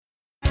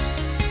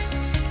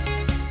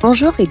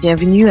Bonjour et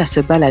bienvenue à ce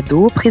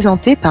balado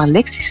présenté par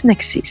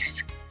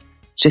LexisNexis.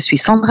 Je suis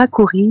Sandra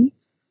Coury,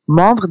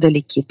 membre de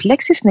l'équipe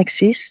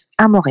LexisNexis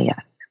à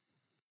Montréal.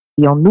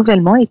 Ils ont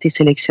nouvellement été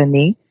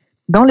sélectionnés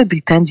dans le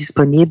bulletin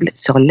disponible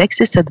sur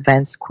Lexis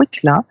Advance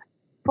Quick Law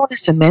pour la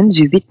semaine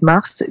du 8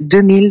 mars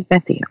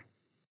 2021.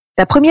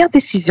 La première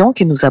décision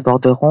que nous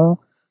aborderons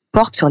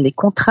porte sur les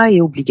contrats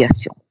et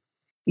obligations.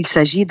 Il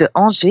s'agit de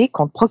Angers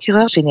contre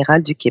procureur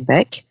général du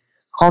Québec,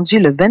 rendu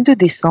le 22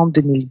 décembre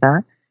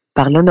 2020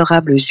 par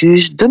l'honorable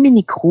juge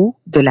Dominique Roux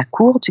de la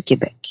Cour du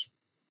Québec.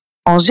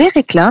 Angers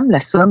réclame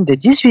la somme de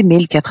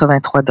 18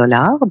 083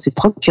 $ du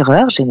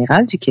procureur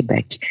général du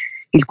Québec.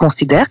 Il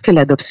considère que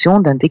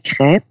l'adoption d'un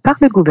décret par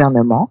le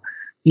gouvernement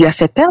lui a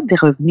fait perdre des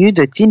revenus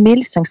de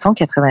 10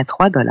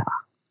 583 $.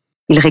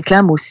 Il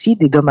réclame aussi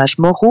des dommages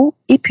moraux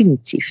et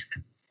punitifs.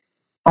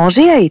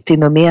 Angers a été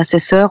nommé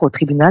assesseur au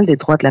tribunal des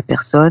droits de la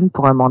personne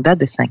pour un mandat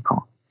de 5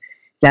 ans.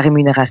 La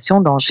rémunération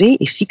d'Angers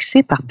est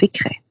fixée par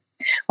décret.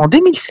 En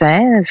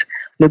 2016,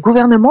 le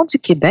gouvernement du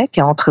Québec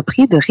a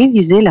entrepris de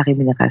réviser la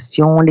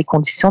rémunération, les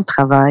conditions de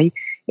travail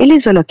et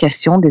les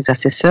allocations des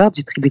assesseurs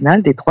du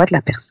tribunal des droits de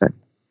la personne.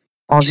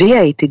 Angers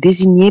a été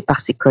désigné par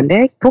ses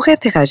collègues pour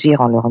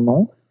interagir en leur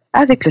nom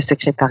avec le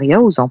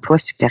secrétariat aux emplois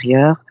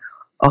supérieurs,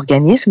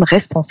 organisme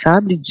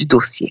responsable du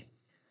dossier.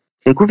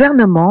 Le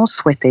gouvernement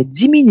souhaitait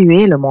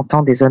diminuer le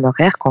montant des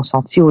honoraires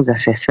consentis aux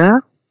assesseurs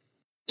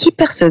qui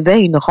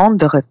percevaient une rente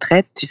de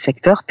retraite du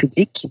secteur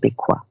public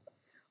québécois.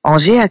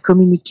 Angers a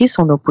communiqué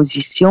son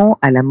opposition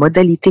à la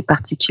modalité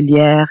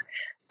particulière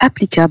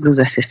applicable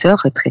aux assesseurs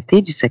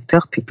retraités du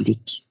secteur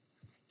public.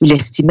 Il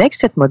estimait que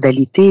cette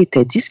modalité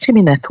était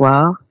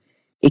discriminatoire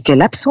et que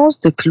l'absence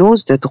de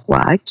clause de droit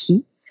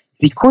acquis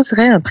lui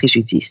causerait un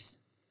préjudice.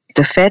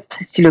 De fait,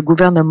 si le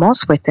gouvernement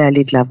souhaitait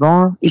aller de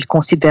l'avant, il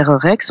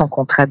considérerait que son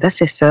contrat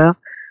d'assesseur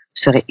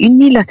serait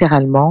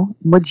unilatéralement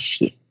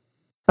modifié.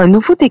 Un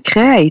nouveau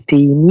décret a été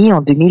émis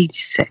en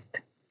 2017.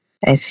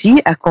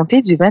 Ainsi, à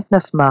compter du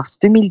 29 mars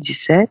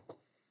 2017,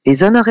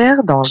 les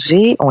honoraires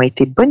d'Angers ont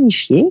été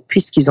bonifiés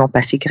puisqu'ils ont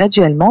passé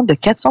graduellement de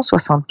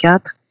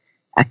 464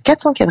 à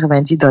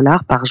 490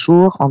 $ par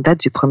jour en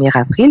date du 1er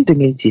avril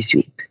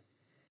 2018.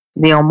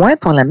 Néanmoins,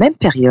 pour la même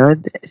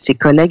période, ses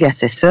collègues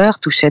assesseurs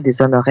touchaient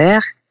des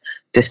honoraires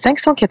de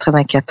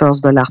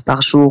 594 $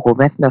 par jour au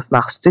 29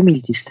 mars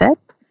 2017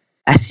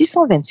 à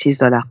 626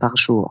 $ par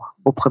jour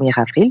au 1er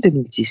avril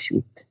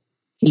 2018.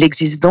 Il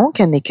existe donc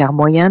un écart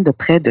moyen de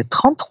près de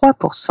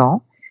 33%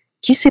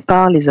 qui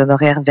sépare les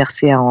honoraires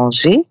versés à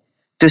Angers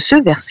de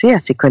ceux versés à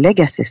ses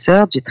collègues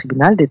assesseurs du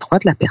tribunal des droits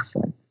de la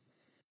personne.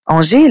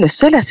 Angers est le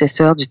seul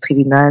assesseur du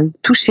tribunal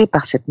touché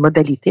par cette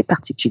modalité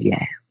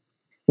particulière.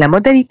 La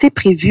modalité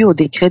prévue au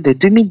décret de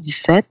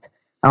 2017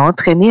 a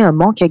entraîné un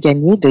manque à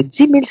gagner de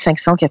 10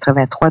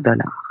 583 $.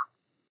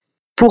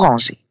 Pour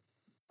Angers,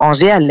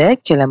 Angers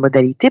allègue que la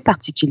modalité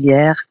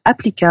particulière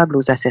applicable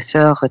aux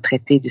assesseurs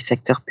retraités du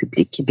secteur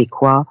public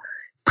québécois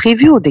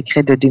prévue au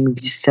décret de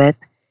 2017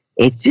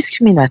 est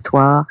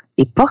discriminatoire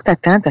et porte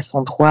atteinte à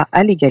son droit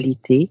à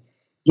l'égalité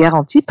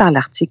garanti par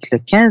l'article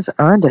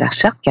 15.1 de la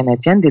Charte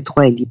canadienne des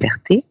droits et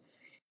libertés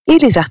et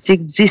les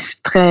articles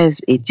 10, 13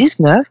 et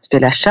 19 de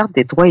la Charte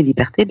des droits et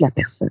libertés de la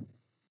personne.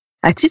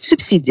 À titre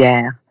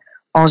subsidiaire,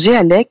 Angers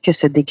allègue que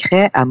ce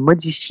décret a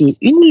modifié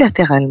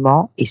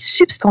unilatéralement et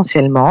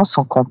substantiellement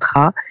son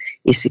contrat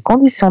et ses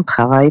conditions de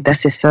travail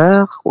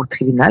d'assesseur au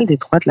tribunal des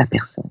droits de la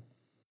personne.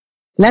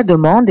 La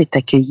demande est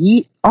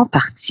accueillie en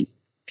partie.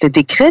 Le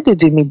décret de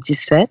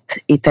 2017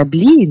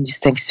 établit une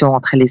distinction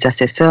entre les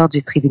assesseurs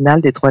du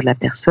tribunal des droits de la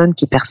personne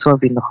qui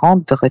perçoivent une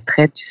rente de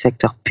retraite du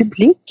secteur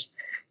public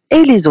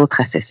et les autres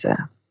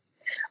assesseurs.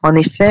 En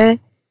effet,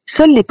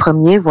 seuls les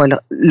premiers voient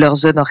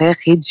leurs honoraires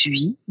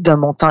réduits d'un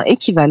montant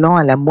équivalent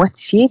à la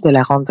moitié de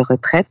la rente de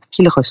retraite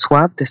qu'ils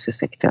reçoivent de ce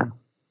secteur.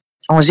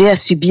 Angers a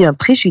subi un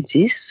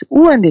préjudice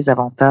ou un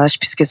désavantage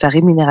puisque sa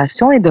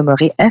rémunération est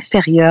demeurée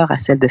inférieure à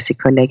celle de ses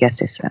collègues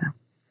assesseurs.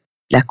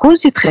 La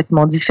cause du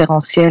traitement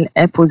différentiel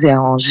imposé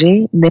à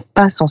Angers n'est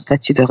pas son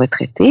statut de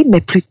retraité,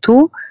 mais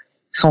plutôt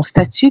son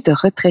statut de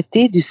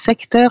retraité du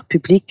secteur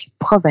public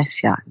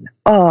provincial.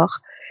 Or,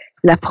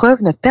 la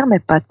preuve ne permet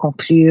pas de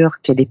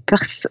conclure que les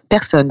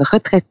personnes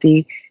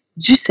retraitées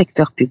du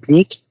secteur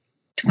public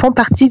font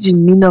partie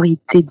d'une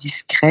minorité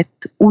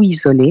discrète ou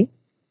isolée,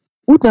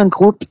 ou d'un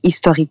groupe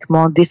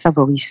historiquement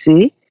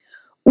défavorisé,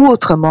 ou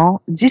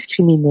autrement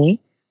discriminé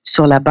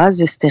sur la base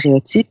de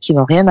stéréotypes qui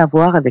n'ont rien à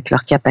voir avec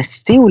leur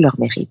capacité ou leur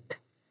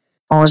mérite.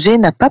 Angers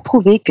n'a pas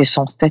prouvé que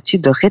son statut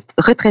de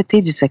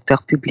retraité du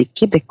secteur public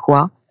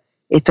québécois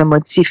est un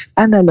motif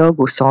analogue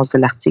au sens de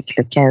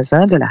l'article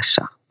 15.1 de la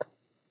Charte.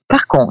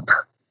 Par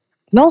contre,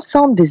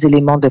 l'ensemble des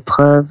éléments de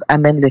preuve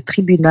amène le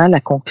tribunal à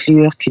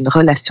conclure qu'une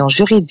relation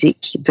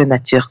juridique de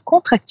nature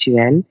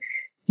contractuelle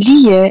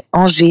liait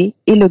Angers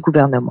et le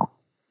gouvernement.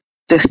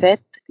 De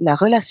fait, la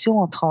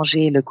relation entre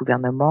Angers et le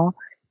gouvernement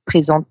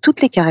présente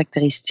toutes les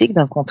caractéristiques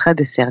d'un contrat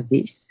de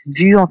service,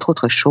 vu, entre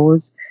autres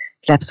choses,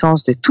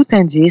 l'absence de tout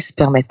indice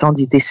permettant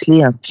d'y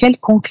déceler un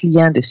quelconque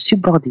lien de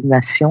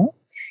subordination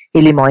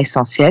élément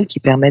essentiel qui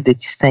permet de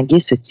distinguer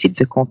ce type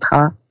de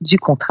contrat du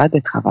contrat de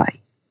travail.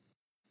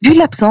 Vu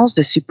l'absence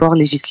de support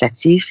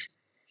législatif,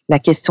 la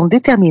question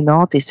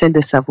déterminante est celle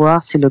de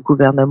savoir si le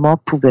gouvernement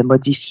pouvait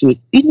modifier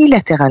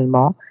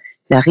unilatéralement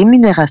la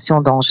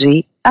rémunération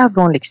d'Angers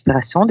avant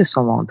l'expiration de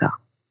son mandat.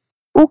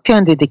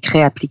 Aucun des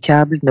décrets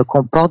applicables ne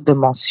comporte de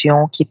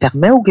mention qui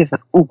permet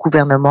au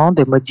gouvernement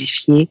de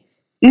modifier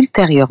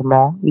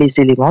ultérieurement les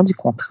éléments du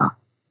contrat.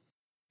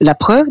 La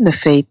preuve ne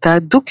fait état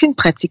d'aucune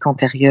pratique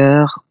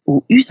antérieure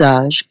ou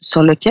usage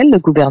sur lequel le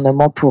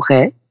gouvernement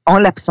pourrait, en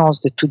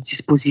l'absence de toute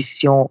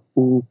disposition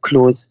ou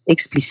clause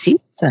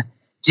explicite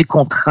du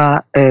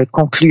contrat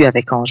conclu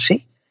avec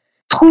Angers,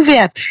 trouver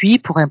appui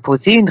pour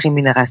imposer une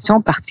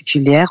rémunération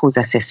particulière aux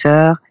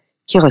assesseurs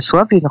qui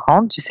reçoivent une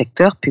rente du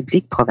secteur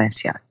public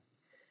provincial.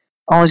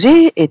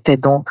 Angers était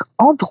donc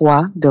en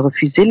droit de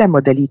refuser la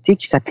modalité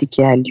qui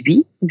s'appliquait à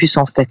lui, vu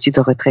son statut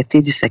de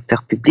retraité du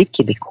secteur public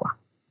québécois.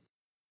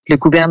 Le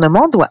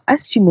gouvernement doit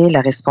assumer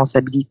la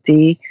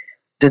responsabilité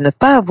de ne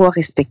pas avoir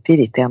respecté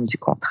les termes du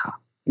contrat.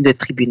 Le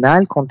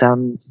tribunal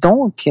condamne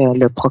donc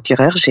le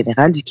procureur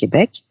général du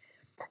Québec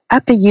à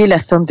payer la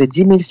somme de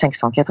 10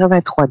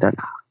 583 $.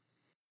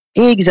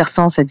 Et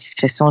exerçant sa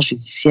discrétion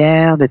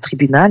judiciaire, le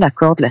tribunal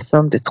accorde la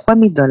somme de 3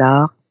 000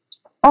 $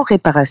 en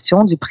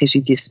réparation du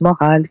préjudice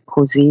moral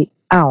causé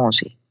à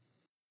Angers.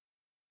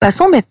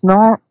 Passons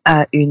maintenant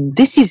à une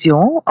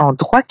décision en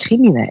droit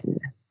criminel.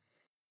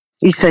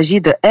 Il s'agit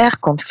de R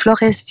contre Flores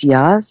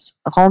Diaz,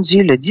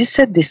 rendu le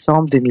 17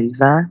 décembre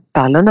 2020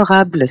 par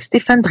l'honorable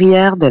Stéphane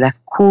Brière de la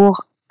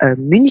Cour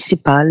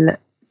municipale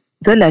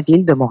de la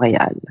Ville de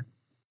Montréal.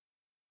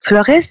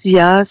 Flores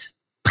Diaz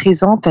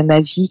présente un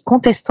avis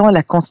contestant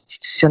la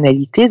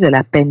constitutionnalité de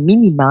la peine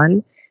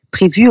minimale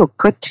prévue au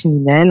Code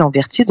criminel en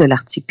vertu de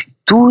l'article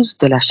 12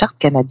 de la Charte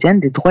canadienne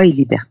des droits et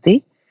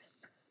libertés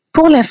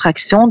pour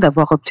l'infraction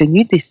d'avoir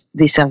obtenu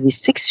des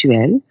services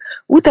sexuels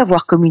ou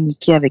d'avoir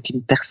communiqué avec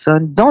une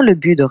personne dans le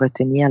but de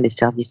retenir les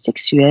services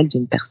sexuels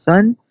d'une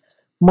personne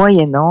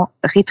moyennant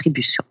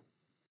rétribution.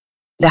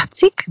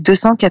 L'article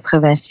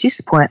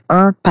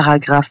 286.1,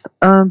 paragraphe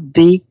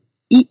 1b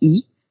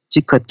II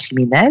du Code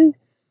criminel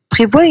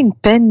prévoit une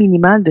peine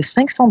minimale de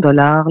 500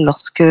 $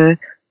 lorsque,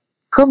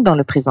 comme dans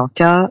le présent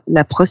cas,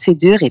 la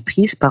procédure est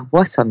prise par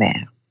voie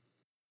sommaire.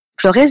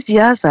 Flores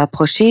Diaz a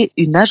approché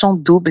une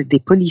agente double des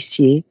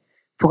policiers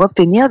pour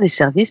obtenir des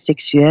services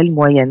sexuels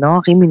moyennant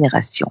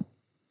rémunération.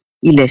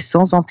 Il est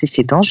sans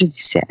antécédent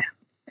judiciaire.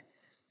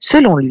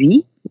 Selon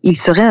lui, il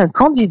serait un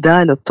candidat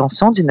à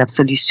l'obtention d'une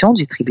absolution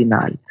du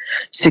tribunal,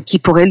 ce qui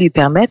pourrait lui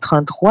permettre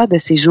un droit de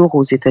séjour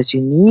aux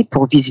États-Unis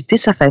pour visiter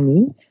sa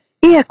famille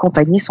et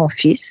accompagner son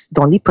fils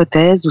dans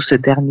l'hypothèse où ce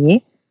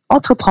dernier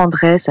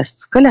entreprendrait sa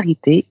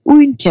scolarité ou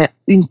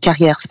une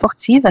carrière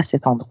sportive à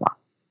cet endroit.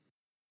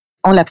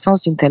 En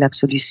l'absence d'une telle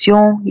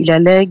absolution, il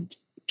allègue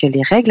que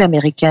les règles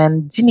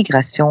américaines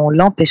d'immigration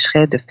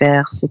l'empêcheraient de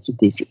faire ce qu'il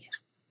désire.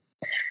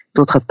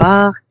 D'autre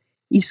part,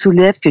 il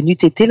soulève que n'eût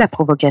été la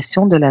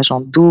provocation de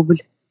l'agent double,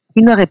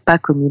 il n'aurait pas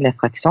commis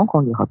l'infraction qu'on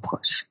lui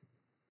reproche.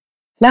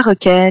 La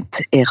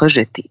requête est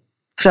rejetée.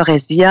 Flores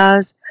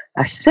Diaz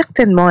a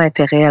certainement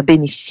intérêt à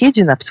bénéficier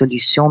d'une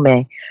absolution,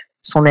 mais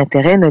son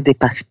intérêt ne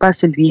dépasse pas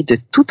celui de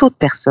toute autre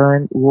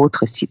personne ou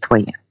autre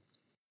citoyen.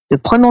 Le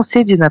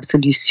prononcé d'une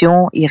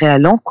absolution irait à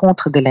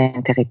l'encontre de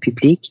l'intérêt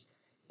public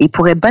et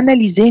pourrait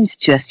banaliser une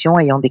situation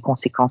ayant des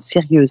conséquences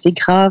sérieuses et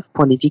graves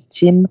pour les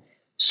victimes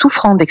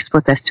souffrant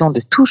d'exploitation de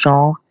tout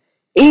genre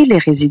et les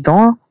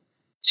résidents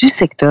du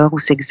secteur où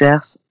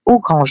s'exerce au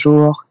grand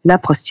jour la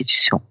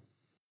prostitution.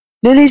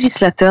 Le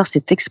législateur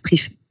s'est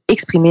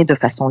exprimé de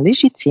façon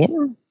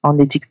légitime en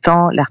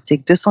édictant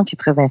l'article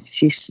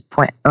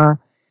 286.1,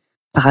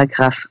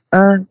 paragraphe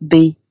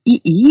 1b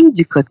II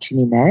du Code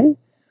criminel,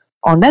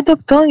 en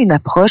adoptant une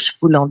approche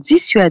voulant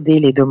dissuader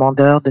les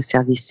demandeurs de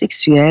services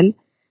sexuels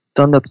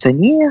d'en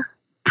obtenir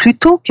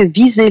plutôt que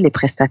viser les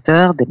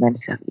prestataires des mêmes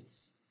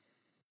services.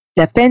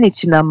 La peine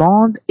est une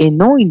amende et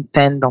non une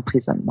peine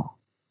d'emprisonnement.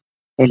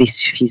 Elle est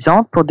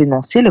suffisante pour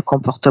dénoncer le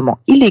comportement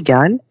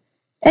illégal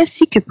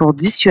ainsi que pour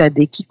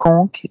dissuader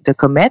quiconque de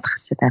commettre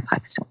cette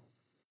infraction.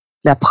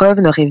 La preuve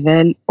ne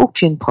révèle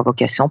aucune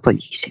provocation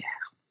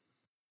policière.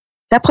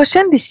 La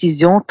prochaine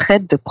décision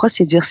traite de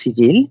procédure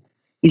civile.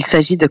 Il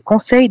s'agit de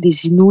Conseil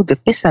des Inuits de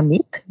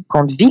Pessamit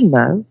contre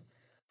Villeneuve,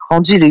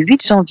 rendu le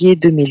 8 janvier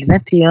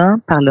 2021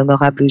 par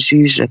l'honorable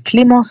juge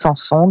Clément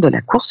Sanson de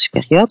la Cour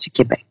supérieure du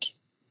Québec.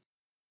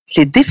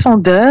 Les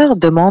défendeurs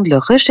demandent le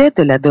rejet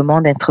de la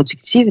demande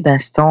introductive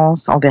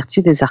d'instance en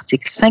vertu des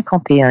articles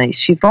 51 et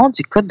suivants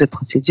du Code de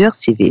procédure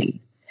civile.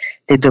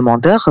 Les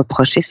demandeurs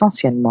reprochent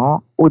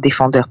essentiellement au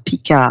défendeur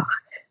Picard,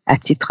 à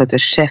titre de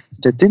chef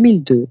de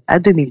 2002 à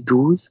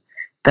 2012,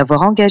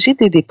 d'avoir engagé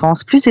des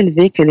dépenses plus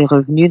élevées que les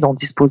revenus dont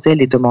disposaient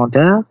les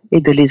demandeurs et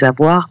de les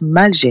avoir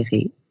mal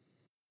gérées.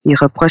 Ils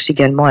reprochent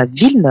également à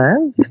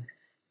Villeneuve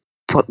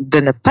de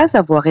ne pas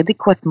avoir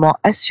adéquatement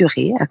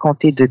assuré, à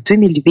compter de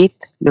 2008,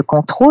 le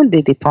contrôle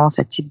des dépenses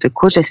à titre de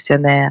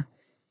cogestionnaire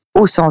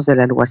au sens de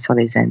la loi sur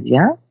les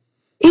Indiens,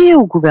 et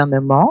au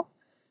gouvernement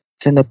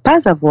de ne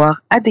pas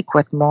avoir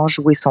adéquatement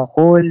joué son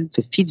rôle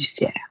de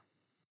fiduciaire.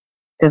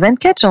 Le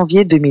 24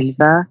 janvier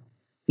 2020,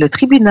 le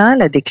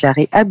tribunal a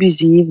déclaré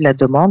abusive la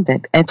demande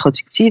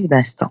introductive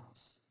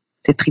d'instance.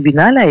 Le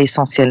tribunal a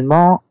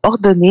essentiellement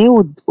ordonné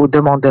aux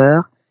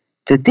demandeurs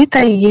de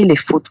détailler les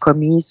fautes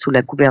commises sous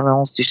la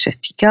gouvernance du chef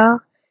Picard,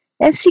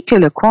 ainsi que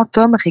le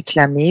quantum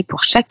réclamé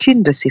pour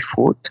chacune de ces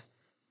fautes,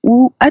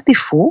 ou, à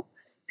défaut,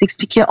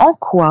 d'expliquer en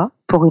quoi,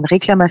 pour une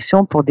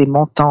réclamation pour des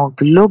montants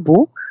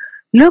globaux,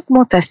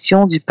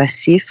 l'augmentation du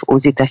passif aux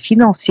états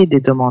financiers des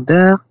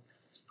demandeurs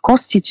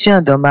constitue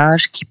un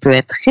dommage qui peut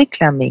être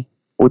réclamé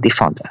aux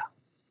défendeurs.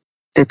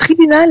 Le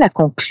tribunal a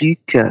conclu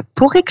que,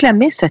 pour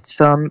réclamer cette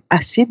somme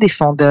à ces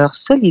défendeurs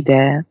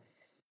solidaires,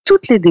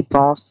 toutes les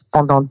dépenses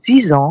pendant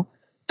 10 ans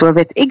doivent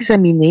être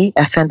examinées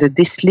afin de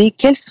déceler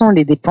quelles sont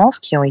les dépenses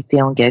qui ont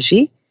été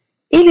engagées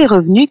et les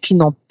revenus qui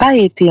n'ont pas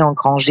été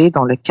engrangés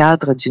dans le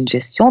cadre d'une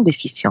gestion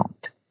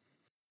déficiente.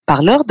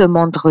 Par leur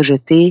demande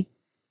rejetée,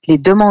 les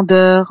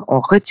demandeurs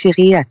ont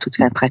retiré à toute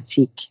fin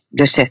pratique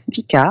le chef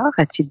Picard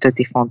à titre de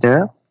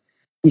défendeur.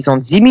 Ils ont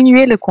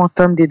diminué le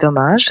quantum des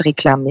dommages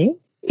réclamés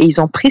et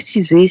ils ont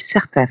précisé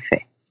certains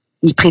faits.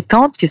 Ils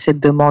prétendent que cette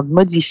demande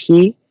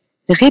modifiée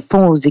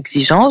répond aux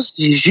exigences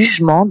du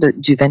jugement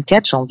du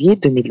 24 janvier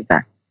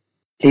 2020.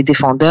 Les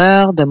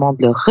défendeurs demandent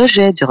le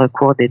rejet du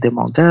recours des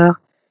demandeurs,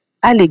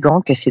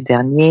 alléguant que ces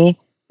derniers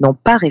n'ont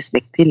pas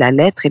respecté la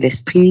lettre et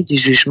l'esprit du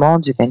jugement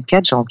du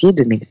 24 janvier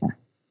 2020.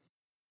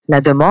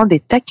 La demande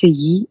est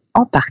accueillie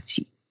en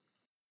partie.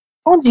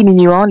 En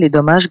diminuant les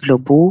dommages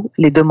globaux,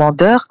 les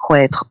demandeurs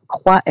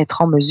croient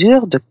être en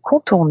mesure de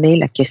contourner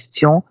la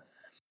question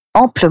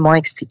amplement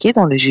expliquée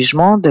dans le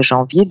jugement de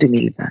janvier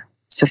 2020.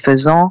 Ce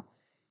faisant,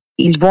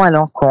 ils vont à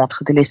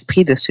l'encontre de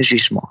l'esprit de ce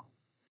jugement.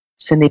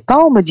 Ce n'est pas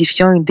en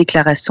modifiant une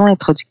déclaration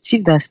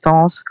introductive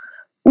d'instance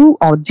ou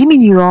en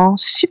diminuant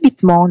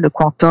subitement le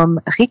quantum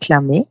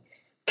réclamé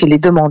que les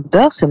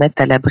demandeurs se mettent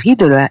à l'abri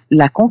de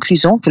la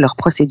conclusion que leur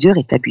procédure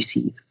est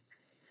abusive.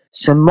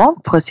 Ce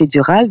manque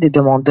procédural des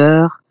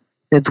demandeurs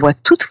ne doit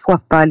toutefois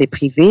pas les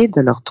priver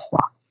de leurs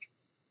droits.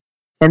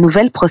 La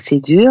nouvelle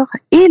procédure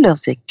et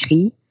leurs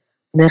écrits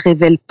ne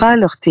révèlent pas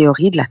leur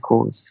théorie de la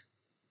cause.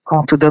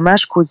 Quant aux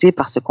dommages causés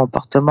par ce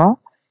comportement,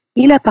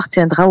 il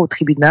appartiendra au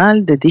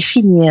tribunal de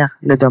définir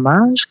le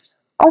dommage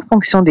en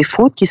fonction des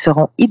fautes qui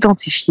seront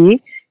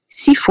identifiées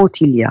si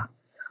faute il y a.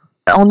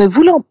 En ne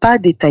voulant pas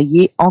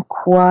détailler en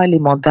quoi les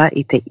mandats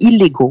étaient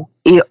illégaux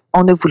et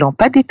en ne voulant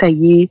pas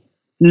détailler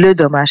le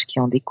dommage qui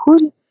en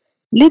découle,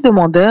 les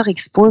demandeurs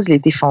exposent les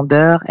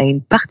défendeurs à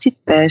une partie de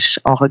pêche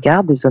en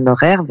regard des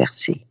honoraires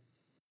versés.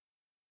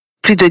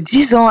 Plus de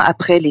 10 ans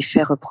après les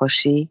faits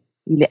reprochés,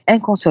 il est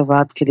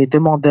inconcevable que les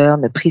demandeurs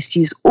ne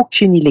précisent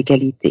aucune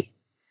illégalité.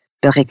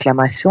 Leur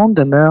réclamation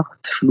demeure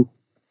floue.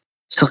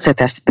 Sur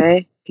cet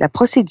aspect, la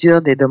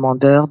procédure des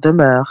demandeurs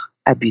demeure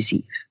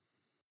abusive.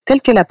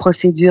 Telle que la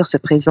procédure se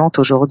présente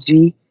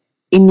aujourd'hui,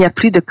 il n'y a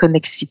plus de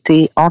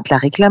connexité entre la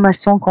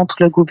réclamation contre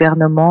le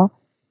gouvernement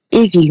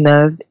et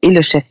Villeneuve et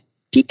le chef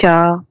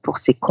Picard pour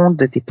ses comptes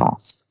de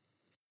dépenses.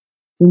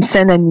 Une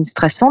saine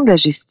administration de la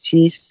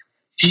justice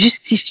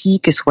justifie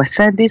que soit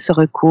scindé ce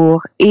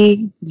recours et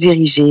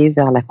dirigé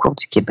vers la Cour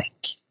du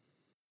Québec.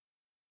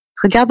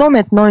 Regardons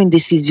maintenant une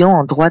décision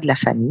en droit de la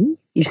famille.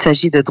 Il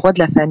s'agit de droit de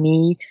la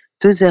famille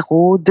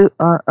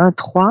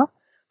 202113,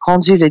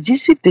 rendu le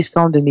 18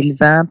 décembre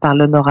 2020 par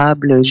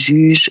l'honorable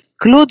juge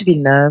Claude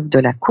Villeneuve de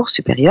la Cour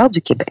supérieure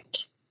du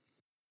Québec.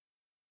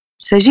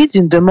 Il s'agit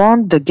d'une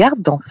demande de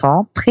garde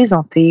d'enfant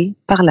présentée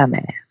par la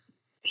mère.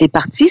 Les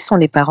parties sont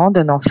les parents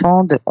d'un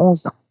enfant de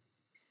 11 ans.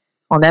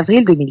 En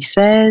avril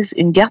 2016,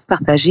 une garde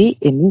partagée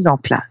est mise en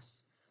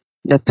place.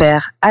 Le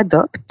père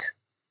adopte,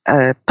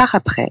 par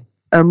après,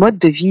 un mode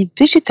de vie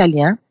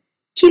végétalien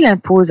qu'il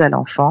impose à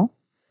l'enfant,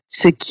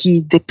 ce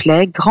qui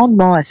déplaît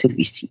grandement à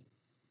celui-ci.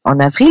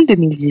 En avril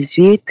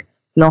 2018,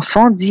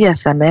 l'enfant dit à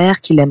sa mère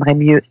qu'il aimerait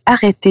mieux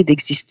arrêter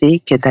d'exister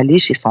que d'aller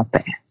chez son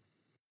père.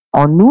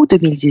 En août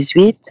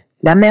 2018,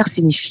 la mère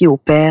signifie au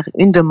père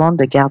une demande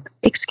de garde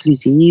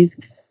exclusive,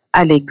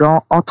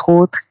 alléguant, entre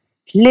autres,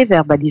 les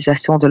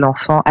verbalisations de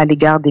l'enfant à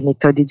l'égard des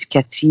méthodes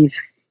éducatives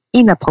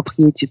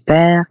inappropriées du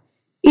père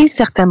et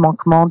certains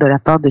manquements de la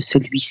part de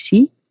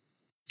celui-ci,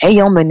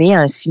 ayant mené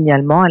à un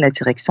signalement à la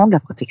direction de la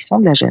protection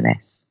de la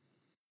jeunesse.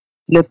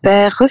 Le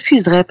père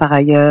refuserait par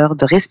ailleurs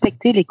de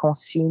respecter les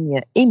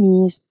consignes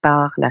émises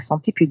par la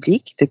santé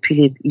publique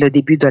depuis le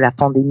début de la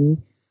pandémie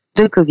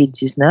de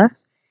COVID-19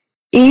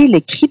 et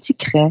les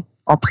critiquerait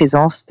en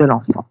présence de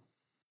l'enfant.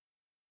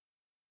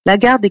 La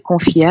garde est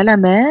confiée à la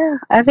mère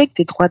avec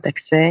des droits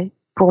d'accès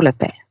pour le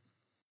père.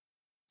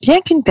 Bien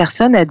qu'une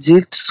personne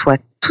adulte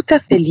soit tout à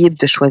fait libre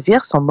de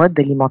choisir son mode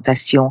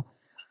d'alimentation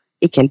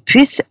et qu'il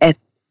puisse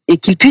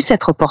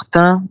être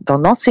opportun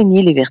d'en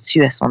enseigner les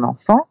vertus à son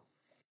enfant,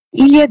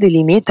 il y a des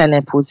limites à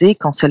l'imposer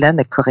quand cela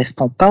ne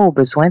correspond pas aux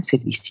besoins de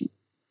celui-ci.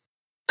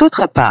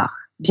 D'autre part,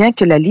 bien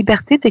que la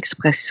liberté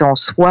d'expression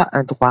soit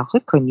un droit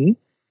reconnu,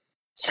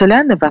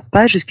 cela ne va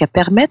pas jusqu'à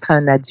permettre à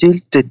un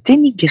adulte de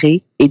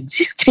dénigrer et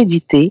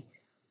discréditer,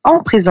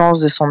 en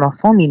présence de son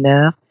enfant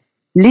mineur,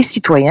 les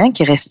citoyens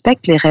qui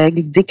respectent les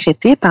règles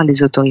décrétées par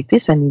les autorités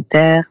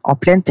sanitaires en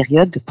pleine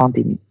période de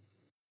pandémie.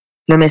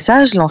 Le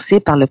message lancé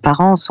par le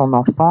parent à son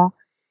enfant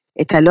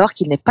est alors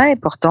qu'il n'est pas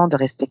important de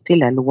respecter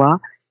la loi,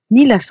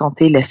 ni la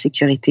santé et la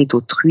sécurité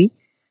d'autrui,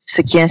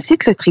 ce qui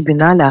incite le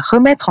tribunal à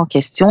remettre en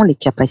question les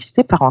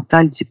capacités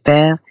parentales du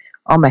père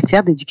en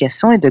matière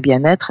d'éducation et de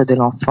bien-être de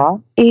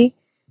l'enfant et,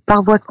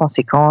 par voie de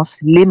conséquence,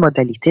 les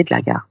modalités de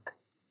la garde.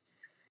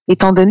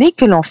 Étant donné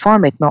que l'enfant a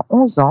maintenant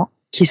 11 ans,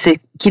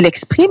 qu'il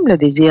exprime le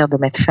désir de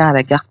mettre fin à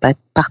la garde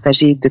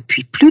partagée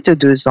depuis plus de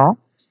 2 ans,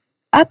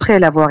 après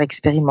l'avoir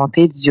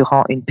expérimenté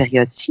durant une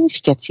période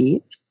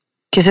significative,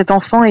 que cet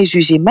enfant est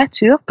jugé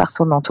mature par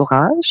son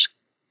entourage,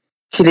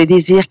 que le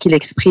désir qu'il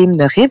exprime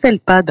ne révèle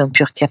pas d'un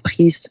pur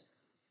caprice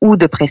ou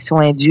de pression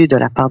indue de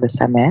la part de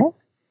sa mère,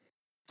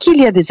 qu'il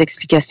y a des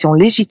explications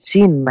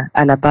légitimes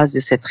à la base de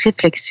cette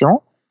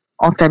réflexion,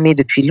 entamée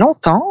depuis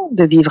longtemps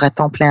de vivre à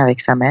temps plein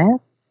avec sa mère,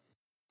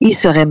 il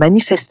serait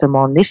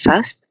manifestement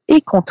néfaste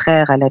et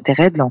contraire à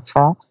l'intérêt de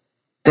l'enfant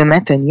de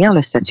maintenir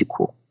le statu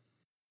quo.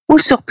 Au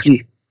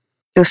surplus,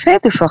 le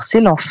fait de forcer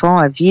l'enfant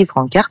à vivre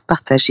en garde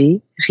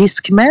partagée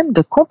risque même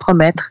de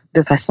compromettre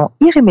de façon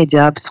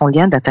irrémédiable son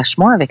lien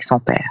d'attachement avec son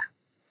père.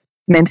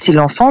 Même si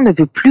l'enfant ne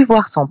veut plus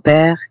voir son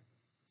père,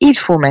 il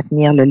faut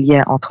maintenir le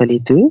lien entre les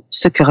deux,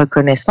 ce que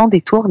reconnaît sans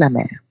détour la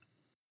mère.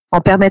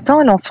 En permettant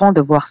à l'enfant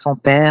de voir son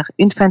père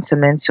une fin de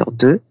semaine sur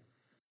 2,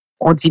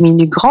 on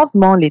diminue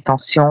grandement les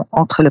tensions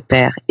entre le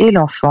père et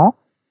l'enfant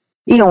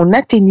et on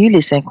atténue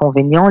les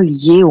inconvénients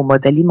liés au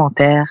mode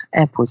alimentaire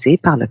imposé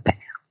par le père.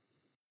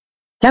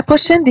 La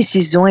prochaine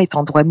décision est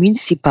en droit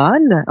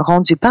municipal,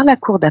 rendue par la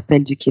Cour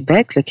d'appel du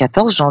Québec le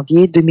 14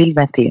 janvier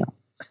 2021.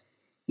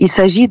 Il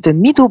s'agit de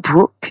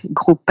Meadowbrook,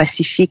 Groupe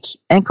Pacifique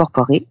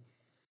Incorporé,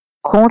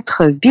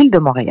 contre Ville de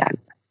Montréal.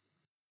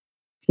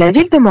 La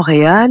Ville de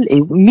Montréal et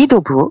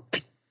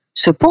Meadowbrook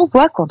se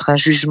pourvoient contre un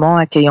jugement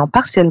accueillant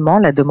partiellement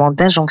la demande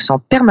d'injonction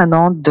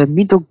permanente de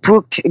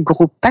Meadowbrook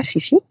Groupe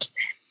Pacifique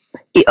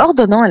et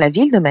ordonnant à la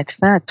Ville de mettre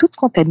fin à toute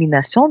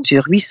contamination du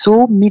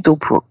ruisseau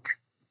Meadowbrook.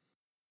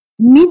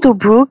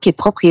 Meadowbrook est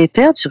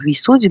propriétaire du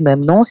ruisseau du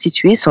même nom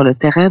situé sur le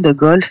terrain de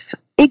golf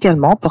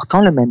également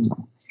portant le même nom.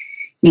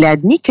 Il a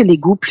admis que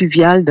l'égout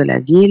pluvial de la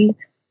ville,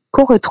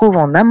 qu'on retrouve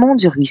en amont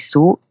du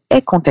ruisseau,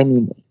 est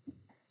contaminé.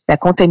 La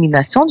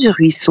contamination du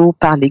ruisseau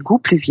par l'égout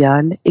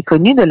pluvial est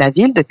connue de la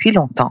ville depuis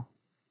longtemps.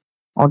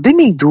 En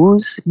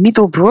 2012,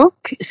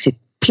 Meadowbrook s'est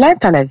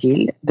plainte à la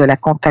ville de la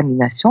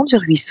contamination du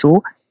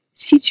ruisseau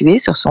situé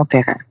sur son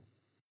terrain.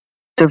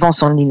 Devant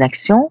son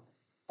inaction,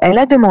 elle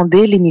a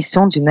demandé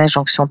l'émission d'une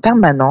injonction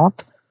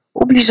permanente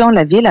obligeant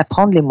la ville à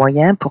prendre les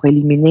moyens pour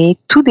éliminer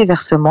tout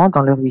déversement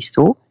dans le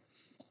ruisseau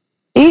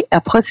et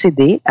à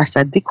procéder à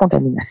sa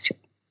décontamination.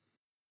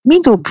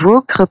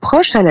 Meadowbrook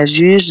reproche à la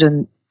juge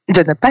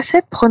de ne pas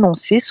s'être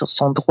prononcée sur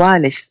son droit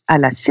à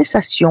la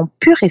cessation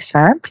pure et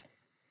simple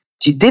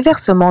du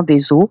déversement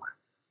des eaux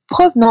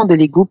provenant de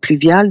l'égout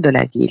pluvial de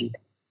la ville.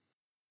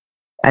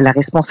 À la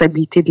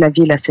responsabilité de la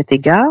ville à cet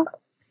égard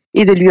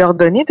est de lui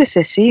ordonner de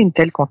cesser une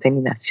telle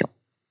contamination.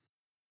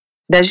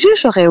 La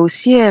juge aurait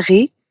aussi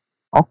erré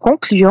en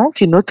concluant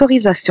qu'une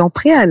autorisation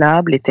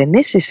préalable était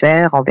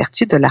nécessaire en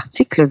vertu de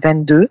l'article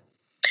 22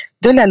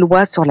 de la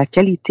loi sur la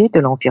qualité de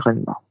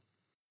l'environnement.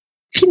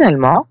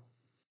 Finalement,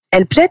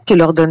 elle plaide que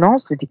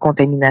l'ordonnance de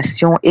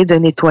décontamination et de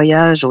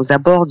nettoyage aux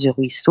abords du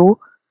ruisseau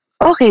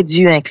aurait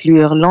dû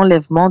inclure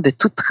l'enlèvement de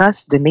toute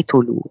trace de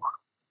métaux lourds.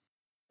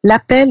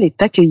 L'appel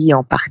est accueilli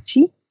en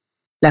partie,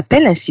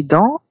 l'appel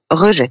incident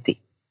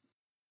rejeté.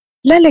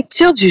 La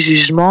lecture du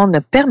jugement ne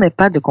permet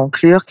pas de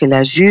conclure que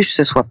la juge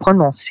se soit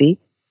prononcée,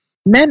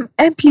 même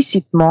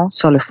implicitement,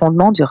 sur le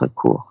fondement du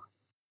recours.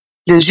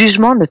 Le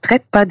jugement ne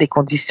traite pas des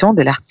conditions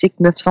de l'article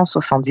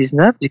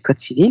 979 du Code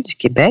civil du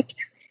Québec,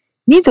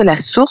 ni de la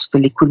source de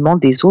l'écoulement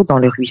des eaux dans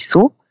le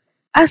ruisseau,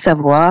 à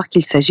savoir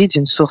qu'il s'agit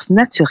d'une source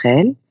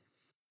naturelle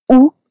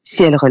ou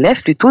si elle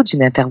relève plutôt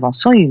d'une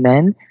intervention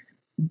humaine,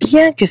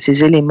 bien que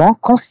ces éléments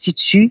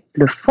constituent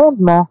le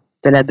fondement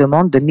de la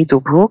demande de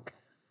Meadowbrook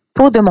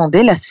pour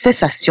demander la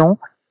cessation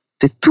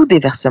de tout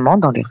déversement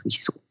dans le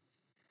ruisseau.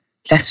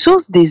 La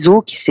source des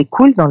eaux qui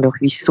s'écoulent dans le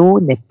ruisseau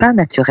n'est pas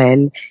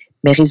naturelle,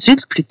 mais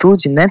résulte plutôt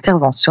d'une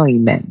intervention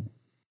humaine.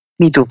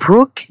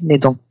 Meadowbrook n'est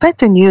donc pas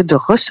tenu de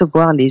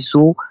recevoir les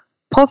eaux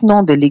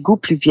provenant de l'égout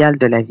pluvial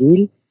de la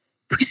ville,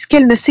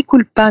 puisqu'elles ne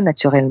s'écoulent pas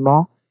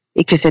naturellement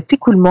et que cet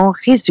écoulement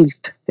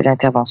résulte de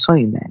l'intervention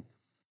humaine.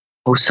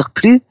 Au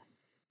surplus,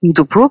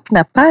 Meadowbrook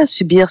n'a pas à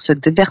subir ce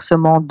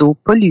déversement d'eau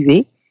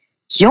polluée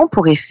qui ont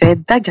pour effet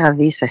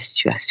d'aggraver sa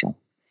situation.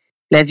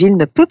 La Ville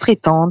ne peut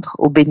prétendre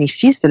au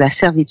bénéfice de la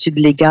servitude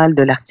légale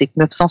de l'article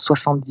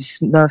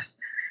 979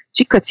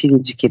 du Code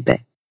civil du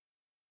Québec.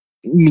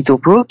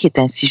 Meadowbrook est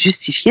ainsi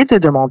justifié de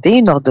demander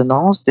une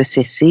ordonnance de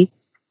cesser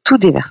tout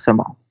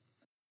déversement.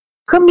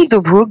 Comme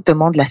Meadowbrook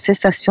demande la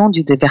cessation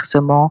du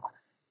déversement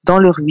dans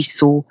le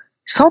ruisseau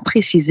sans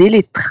préciser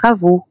les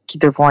travaux qui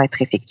devront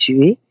être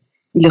effectués,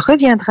 il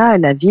reviendra à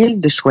la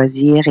Ville de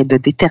choisir et de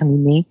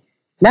déterminer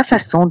la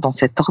façon dont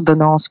cette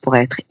ordonnance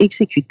pourra être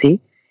exécutée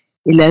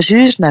et la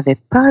juge n'avait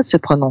pas à se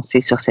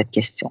prononcer sur cette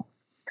question.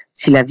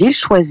 Si la ville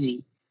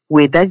choisit ou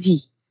est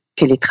d'avis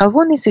que les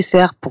travaux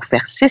nécessaires pour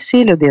faire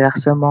cesser le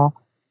déversement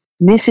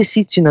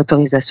nécessitent une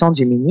autorisation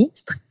du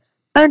ministre,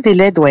 un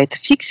délai doit être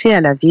fixé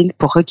à la ville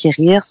pour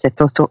requérir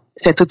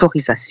cette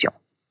autorisation.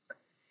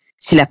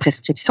 Si la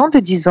prescription de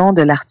 10 ans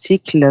de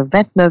l'article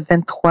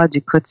 29-23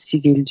 du Code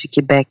civil du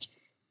Québec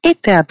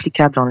était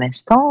applicable en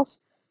l'instance,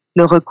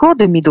 le recours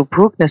de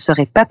Meadowbrook ne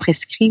serait pas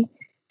prescrit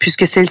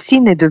puisque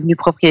celle-ci n'est devenue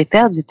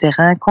propriétaire du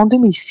terrain qu'en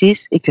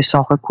 2006 et que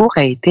son recours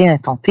a été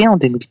intenté en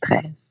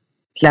 2013.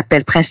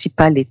 L'appel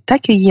principal est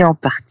accueilli en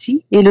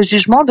partie et le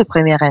jugement de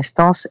première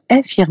instance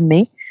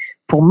infirmé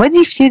pour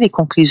modifier les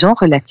conclusions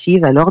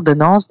relatives à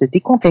l'ordonnance de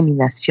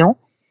décontamination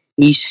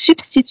et y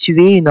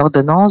substituer une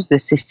ordonnance de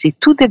cesser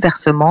tout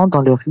déversement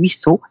dans le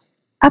ruisseau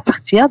à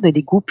partir de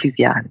l'égout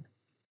pluvial.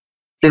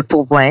 Le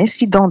pourvoi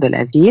incident de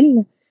la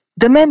ville,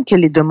 de même que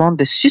les demandes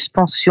de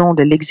suspension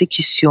de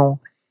l'exécution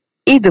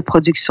et de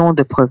production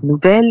de preuves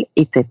nouvelles,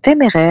 étaient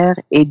téméraires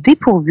et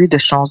dépourvues de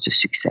chances de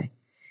succès.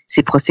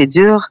 Ces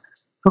procédures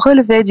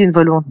relevaient d'une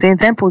volonté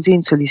d'imposer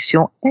une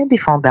solution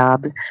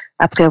indéfendable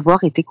après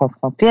avoir été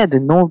confrontée à de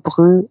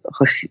nombreux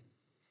refus.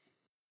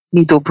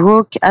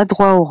 Meadowbrook a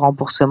droit au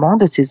remboursement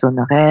de ses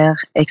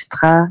honoraires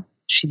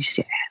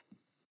extrajudiciaires.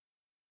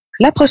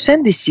 La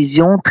prochaine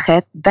décision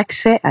traite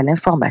d'accès à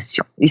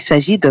l'information. Il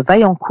s'agit de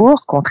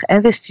Vaillancourt contre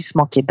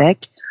Investissement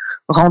Québec,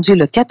 rendu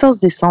le 14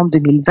 décembre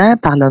 2020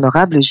 par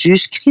l'honorable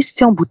juge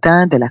Christian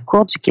Boutin de la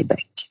Cour du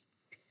Québec.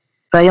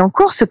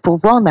 Vaillancourt se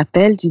pourvoit en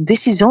appel d'une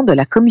décision de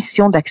la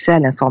Commission d'accès à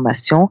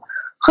l'information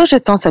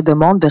rejetant sa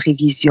demande de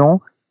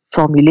révision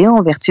formulée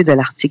en vertu de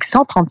l'article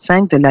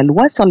 135 de la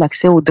Loi sur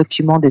l'accès aux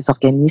documents des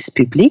organismes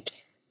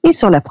publics et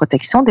sur la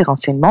protection des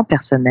renseignements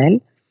personnels,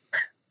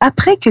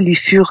 après que lui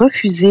fut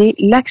refusé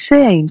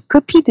l'accès à une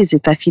copie des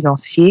états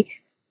financiers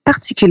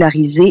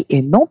particularisés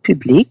et non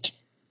publics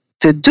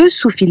de deux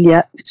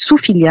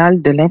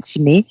sous-filiales de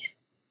l'Intimé,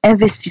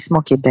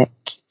 Investissement Québec,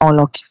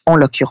 en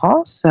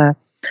l'occurrence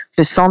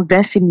le Centre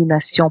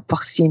d'insémination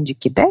porcine du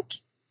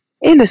Québec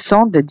et le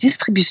Centre de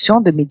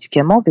distribution de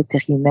médicaments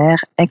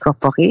vétérinaires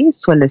incorporés,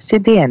 soit le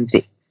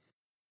CDMV.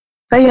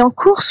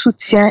 Vaillancourt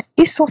soutient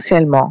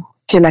essentiellement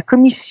que la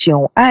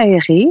Commission a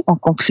erré en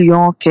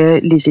concluant que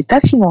les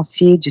états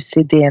financiers du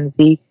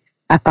CDMV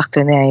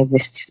appartenaient à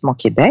Investissement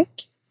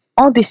Québec,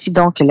 en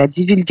décidant que la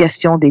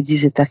divulgation des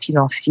 10 états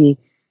financiers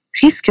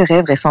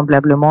risquerait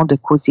vraisemblablement de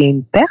causer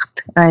une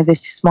perte à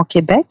Investissement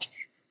Québec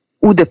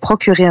ou de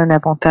procurer un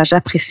avantage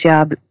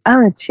appréciable à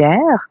un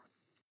tiers,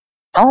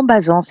 en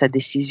basant sa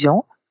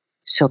décision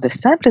sur de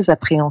simples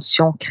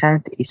appréhensions,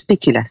 craintes et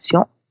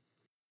spéculations,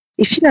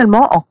 et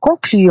finalement en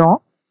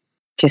concluant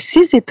que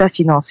ces états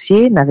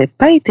financiers n'avaient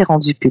pas été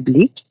rendus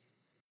publics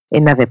et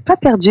n'avaient pas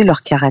perdu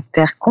leur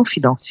caractère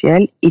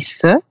confidentiel, et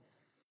ce,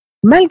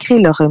 malgré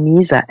leur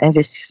remise à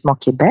Investissement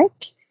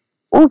Québec,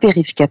 au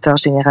vérificateur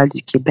général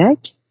du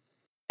Québec,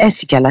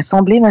 ainsi qu'à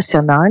l'Assemblée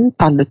nationale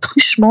par le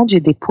truchement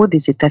du dépôt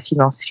des états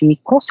financiers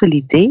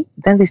consolidés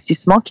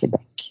d'Investissement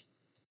Québec.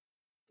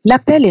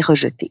 L'appel est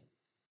rejeté.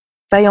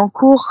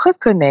 Vaillancourt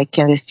reconnaît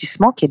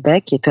qu'Investissement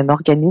Québec est un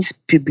organisme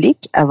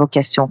public à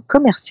vocation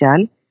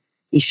commerciale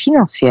et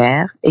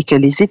financière et que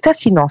les états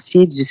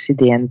financiers du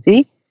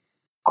CDMV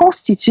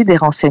constituent des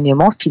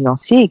renseignements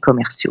financiers et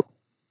commerciaux.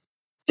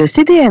 Le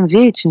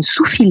CDMV est une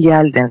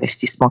sous-filiale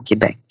d'Investissement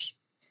Québec.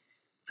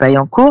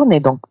 Vaillancourt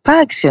n'est donc pas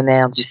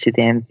actionnaire du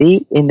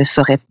CDMV et ne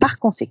saurait par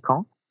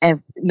conséquent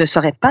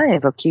pas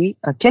invoquer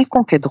un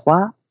quelconque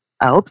droit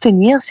à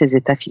obtenir ses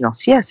états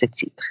financiers à ce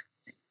titre.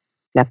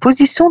 La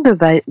position de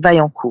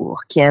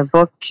Vaillancourt, qui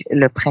invoque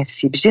le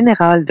principe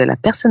général de la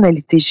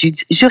personnalité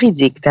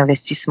juridique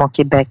d'Investissement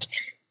Québec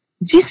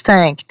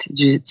distincte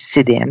du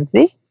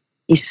CDMV,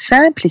 est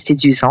simple et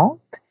séduisante,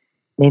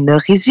 mais ne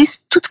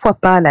résiste toutefois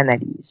pas à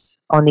l'analyse.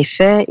 En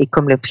effet, et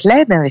comme le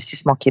plaide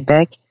Investissement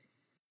Québec,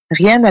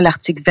 rien à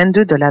l'article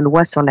 22 de la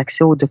Loi sur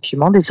l'accès aux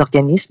documents des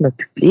organismes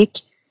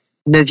publics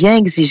ne vient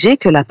exiger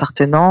que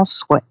l'appartenance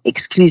soit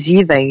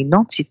exclusive à une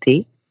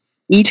entité,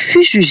 et il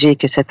fut jugé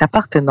que cette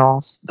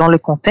appartenance, dans le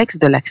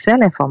contexte de l'accès à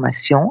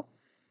l'information,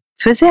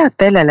 faisait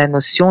appel à la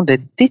notion de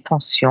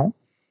détention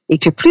et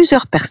que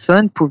plusieurs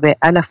personnes pouvaient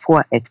à la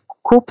fois être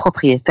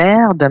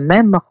copropriétaires d'un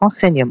même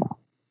renseignement.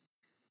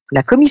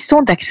 La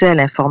Commission d'accès à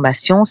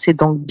l'information s'est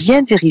donc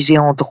bien dirigée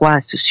en droit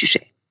à ce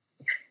sujet.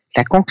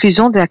 La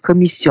conclusion de la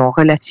Commission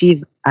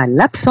relative à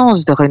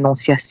l'absence de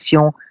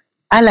renonciation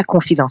à la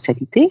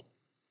confidentialité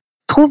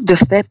trouve de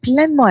fait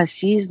pleinement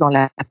assise dans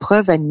la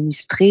preuve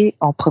administrée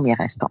en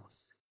première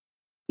instance.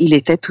 Il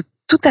était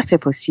tout à fait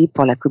possible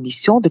pour la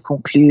Commission de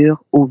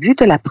conclure, au vu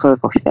de la preuve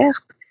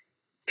offerte,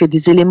 que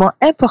des éléments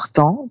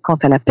importants quant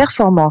à la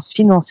performance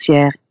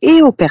financière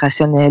et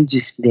opérationnelle du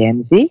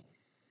CDMV,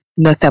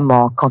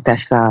 notamment quant à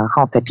sa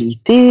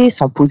rentabilité,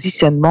 son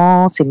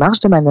positionnement, ses marges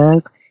de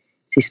manœuvre,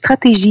 ses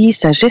stratégies,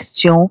 sa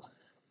gestion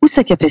ou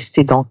sa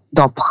capacité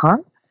d'emprunt,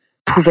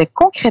 pouvaient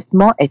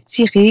concrètement être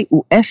tirés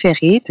ou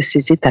inférés de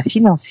ces états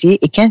financiers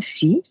et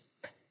qu'ainsi,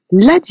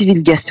 La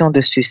divulgation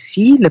de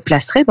ceux-ci le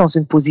placerait dans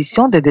une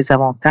position de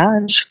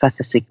désavantage face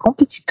à ses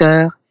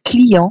compétiteurs,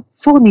 clients,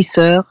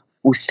 fournisseurs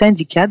ou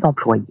syndicats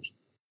d'employés.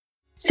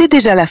 C'est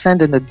déjà la fin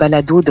de notre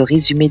balado de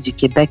résumé du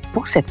Québec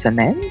pour cette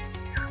semaine.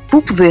 Vous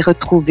pouvez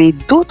retrouver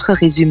d'autres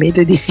résumés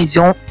de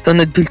décisions dans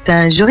notre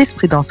bulletin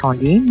jurisprudence en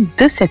ligne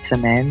de cette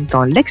semaine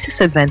dans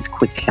Lexis Advance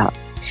Quick Law,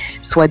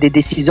 soit des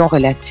décisions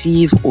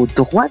relatives aux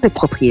droits de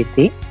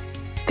propriété,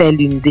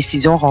 telle une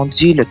décision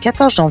rendue le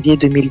 14 janvier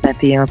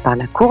 2021 par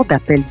la Cour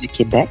d'appel du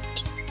Québec.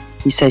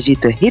 Il s'agit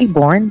de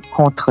Hillborn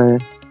contre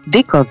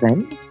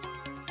Decoven.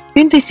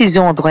 Une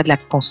décision en droit de la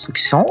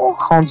construction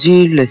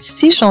rendue le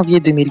 6 janvier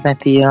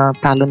 2021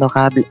 par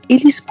l'honorable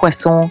Élise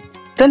Poisson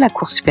de la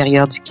Cour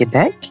supérieure du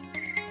Québec.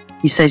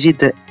 Il s'agit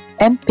de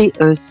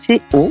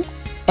MPECO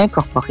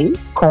Incorporé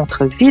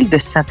contre Ville de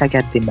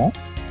Sainte-Agathe-des-Monts.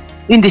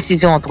 Une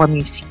décision en droit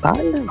municipal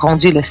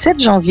rendue le 7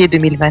 janvier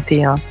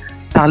 2021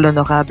 par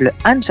l'honorable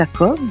Anne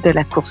Jacob de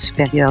la Cour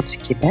supérieure du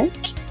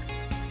Québec.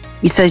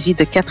 Il s'agit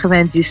de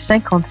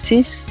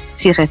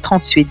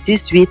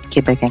 9056-3818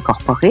 Québec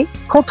Incorporé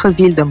contre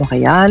Ville de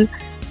Montréal,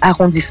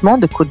 arrondissement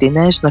de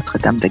Côte-des-Neiges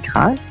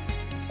Notre-Dame-de-Grâce.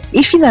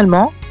 Et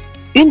finalement,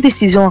 une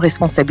décision en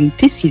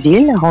responsabilité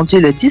civile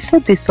rendue le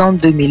 17 décembre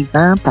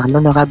 2020 par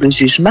l'honorable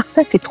juge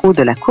Martin Tétrault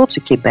de la Cour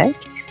du Québec.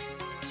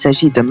 Il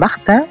s'agit de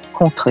Martin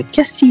contre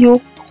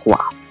Cassillo-Roy.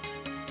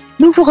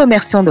 Nous vous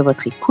remercions de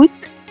votre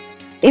écoute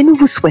et nous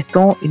vous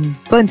souhaitons une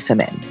bonne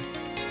semaine.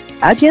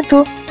 À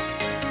bientôt!